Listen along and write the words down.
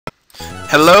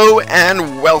Hello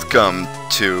and welcome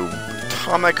to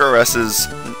AtomicRs's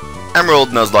Emerald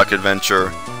Nuzlocke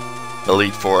Adventure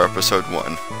Elite 4 Episode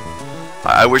 1.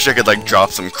 I wish I could like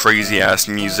drop some crazy ass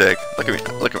music. Look at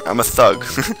me, look at me, I'm a thug.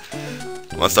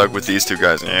 I'm a thug with these two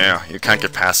guys. Yeah, you can't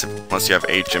get past it unless you have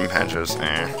 8 gym patches.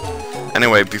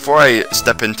 Anyway, before I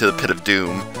step into the pit of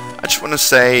doom, I just want to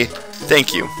say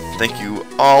thank you. Thank you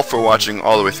all for watching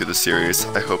all the way through the series.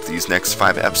 I hope these next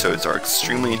 5 episodes are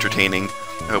extremely entertaining.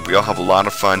 I hope we all have a lot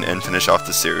of fun and finish off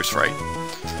the series right.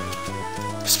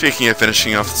 Speaking of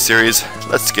finishing off the series,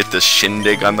 let's get this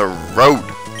shindig on the road.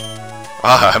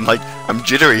 I'm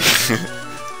jittery.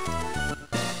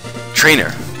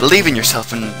 Trainer, believe in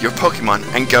yourself and your Pokemon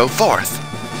and go forth.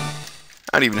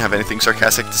 I don't even have anything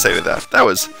sarcastic to say to that. That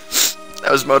was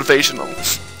motivational.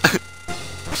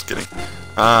 Just kidding.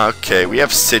 Okay, we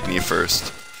have Sidney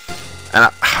first.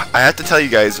 And I have to tell you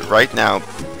guys right now,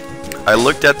 I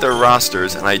looked at their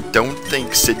rosters and I don't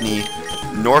think Sidney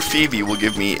nor Phoebe will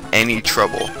give me any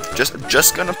trouble.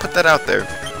 Just gonna put that out there.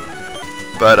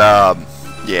 But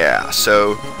yeah,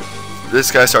 so this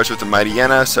guy starts with the Mighty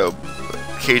Yenna, so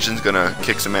Cajun's gonna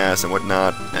kick some ass and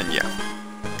whatnot, and yeah.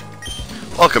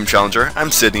 Welcome, Challenger.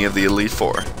 I'm Sidney of the Elite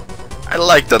 4. I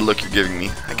like that look you're giving me.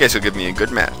 I guess you'll give me a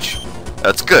good match.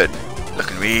 That's good.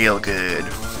 Looking real good.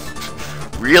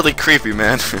 Really creepy,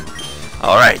 man.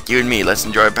 Alright, you and me, let's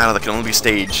enjoy a battle that can only be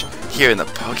staged here in the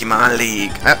Pokemon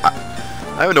League.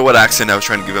 I don't know what accent I was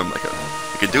trying to give him, like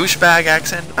a douchebag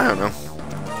accent? I don't know.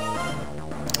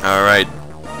 Alright.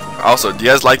 Also, do you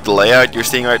guys like the layout you're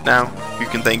seeing right now? You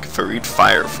can thank Farid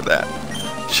Fire for that.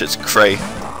 Shit's cray.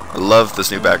 I love this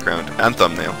new background and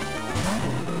thumbnail.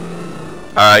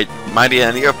 Alright, Mighty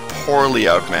Yenna, you're poorly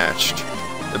outmatched.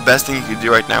 The best thing you can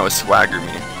do right now is swagger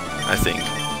me, I think.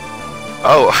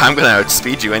 Oh, I'm gonna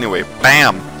outspeed you anyway.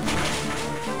 Bam!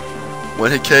 One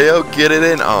hit KO, get it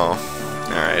in. Oh,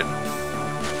 alright.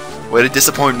 Way to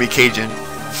disappoint me, Cajun.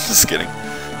 Just kidding.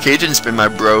 Cajun's been my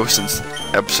bro since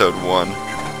episode 1.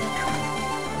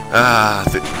 Ah,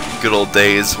 the good old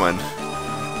days when...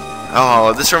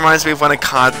 Oh, this reminds me of when I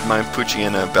caught my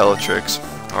Poochyena Bellatrix.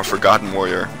 Or Forgotten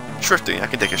Warrior. Shrifty, I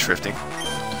can take a Shrifty.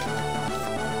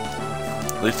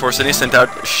 Elite Four City sent out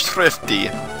Shrifty.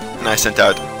 And I sent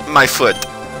out my foot.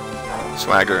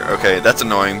 Swagger. Okay, that's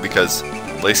annoying because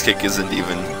Blaze Kick isn't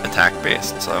even attack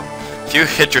based, so if you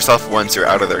hit yourself once, you're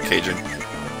out of there, Cajun.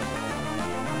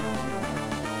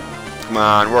 Come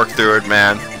on, work through it,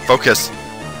 man. Focus.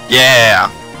 Yeah!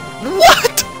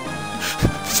 What?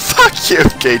 Fuck you,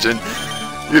 Cajun.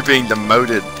 You're being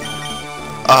demoted.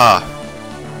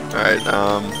 Alright,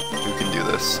 who can do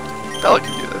this? Bella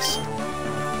can do this.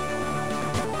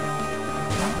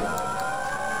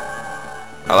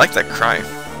 I like that cry.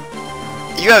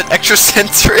 You have extra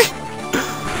sensory?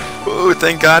 Ooh,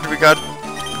 thank God we got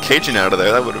Cajun out of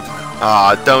there. That would have...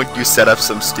 Ah, don't you set up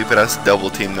some stupid ass double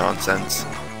team nonsense.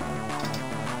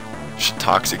 Should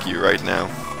toxic you right now.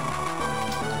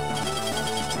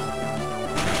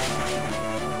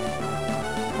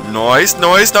 Noise,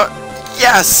 noise, not...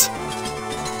 Yes!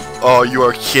 Oh, you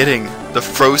are kidding. The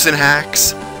frozen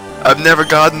hacks? I've never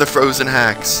gotten the frozen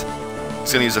hacks.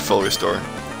 He's gonna use a full restore.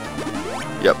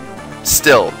 Yep.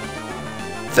 Still,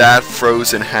 that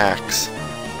frozen hacks.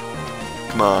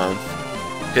 Come on.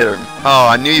 Hit her. Oh,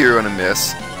 I knew you were gonna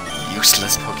miss.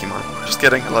 Useless Pokemon. Just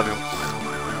kidding, I love you.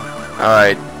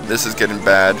 Alright, this is getting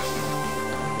bad.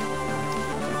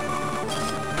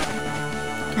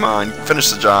 Come on,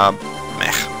 finish the job.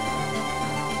 Meh.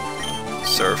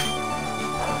 Surf.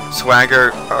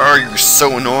 Swagger. Oh, you're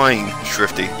so annoying,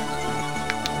 Shrifty.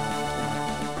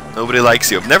 Nobody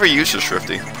likes you. I've never used your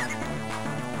Shrifty.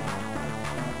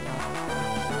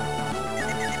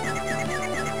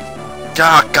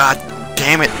 Ah, God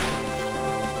damn it!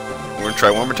 We're gonna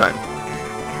try one more time.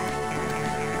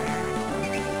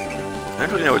 I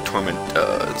don't really know what Torment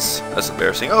does. That's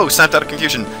embarrassing. Oh, snapped out of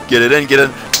confusion. Get it in, get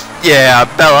in. Yeah,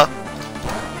 Bella!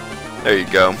 There you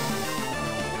go.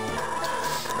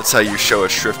 That's how you show a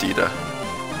Shrifty to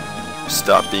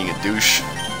stop being a douche.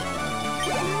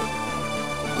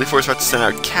 Elite Four is about to send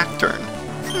out Cacturn.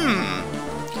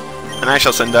 And I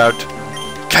shall send out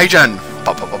Cajun!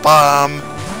 Ba-ba-ba-bam!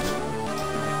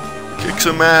 Kick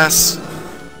some ass.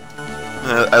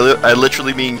 I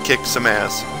literally mean kick some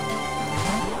ass.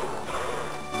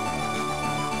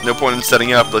 No point in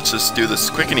setting up. Let's just do this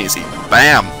quick and easy.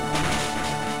 Bam!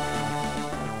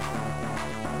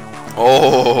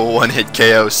 Oh, one hit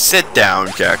KO. Sit down,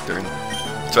 Cacturn.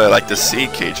 That's what I like to see,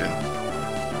 Cajun.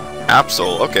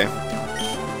 Absol. Okay.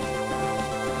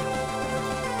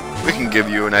 We can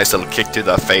give you a nice little kick to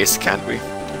the face, can't we?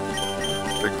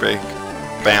 Big break.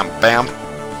 Bam, bam.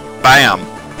 Bam!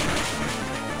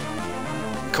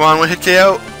 Come on, one hit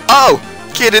KO. Oh!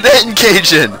 Get it in,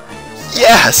 Cajun!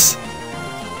 Yes!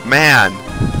 Man.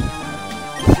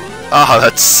 Oh,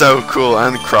 that's so cool.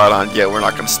 And the Crawdon. Yeah, we're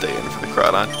not going to stay in for the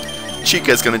Crawdon.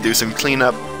 Chica's going to do some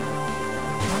cleanup.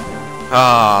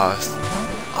 Ah,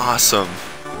 awesome.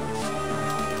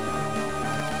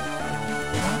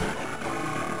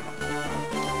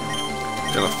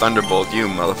 Gonna Thunderbolt you,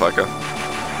 motherfucker.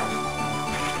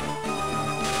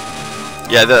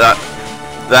 Yeah,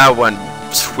 that went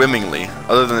swimmingly,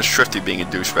 other than the Shrifty being a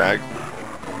douchebag.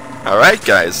 Alright,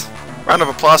 guys. Round of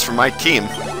applause for my team.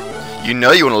 You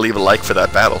know you want to leave a like for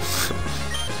that battle.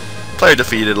 Player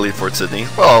defeated Elite Fort Sidney.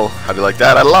 Well, how do you like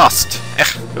that? I lost.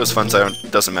 It was fun, so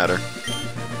it doesn't matter.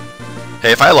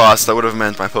 Hey, if I lost, that would have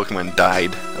meant my Pokemon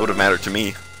died. That would have mattered to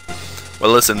me.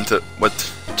 Well, listen to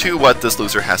what this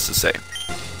loser has to say.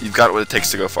 You've got what it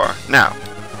takes to go far. Now,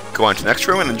 go on to the next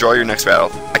room and enjoy your next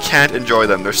battle. I can't enjoy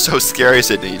them. They're so scary,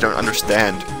 Sidney. You don't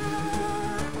understand.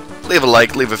 Leave a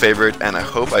like, leave a favorite, and I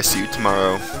hope I see you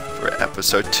tomorrow for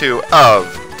episode 2 of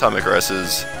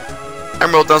AtomicRs'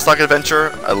 Emerald Nuzlocke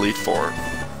Adventure Elite Four.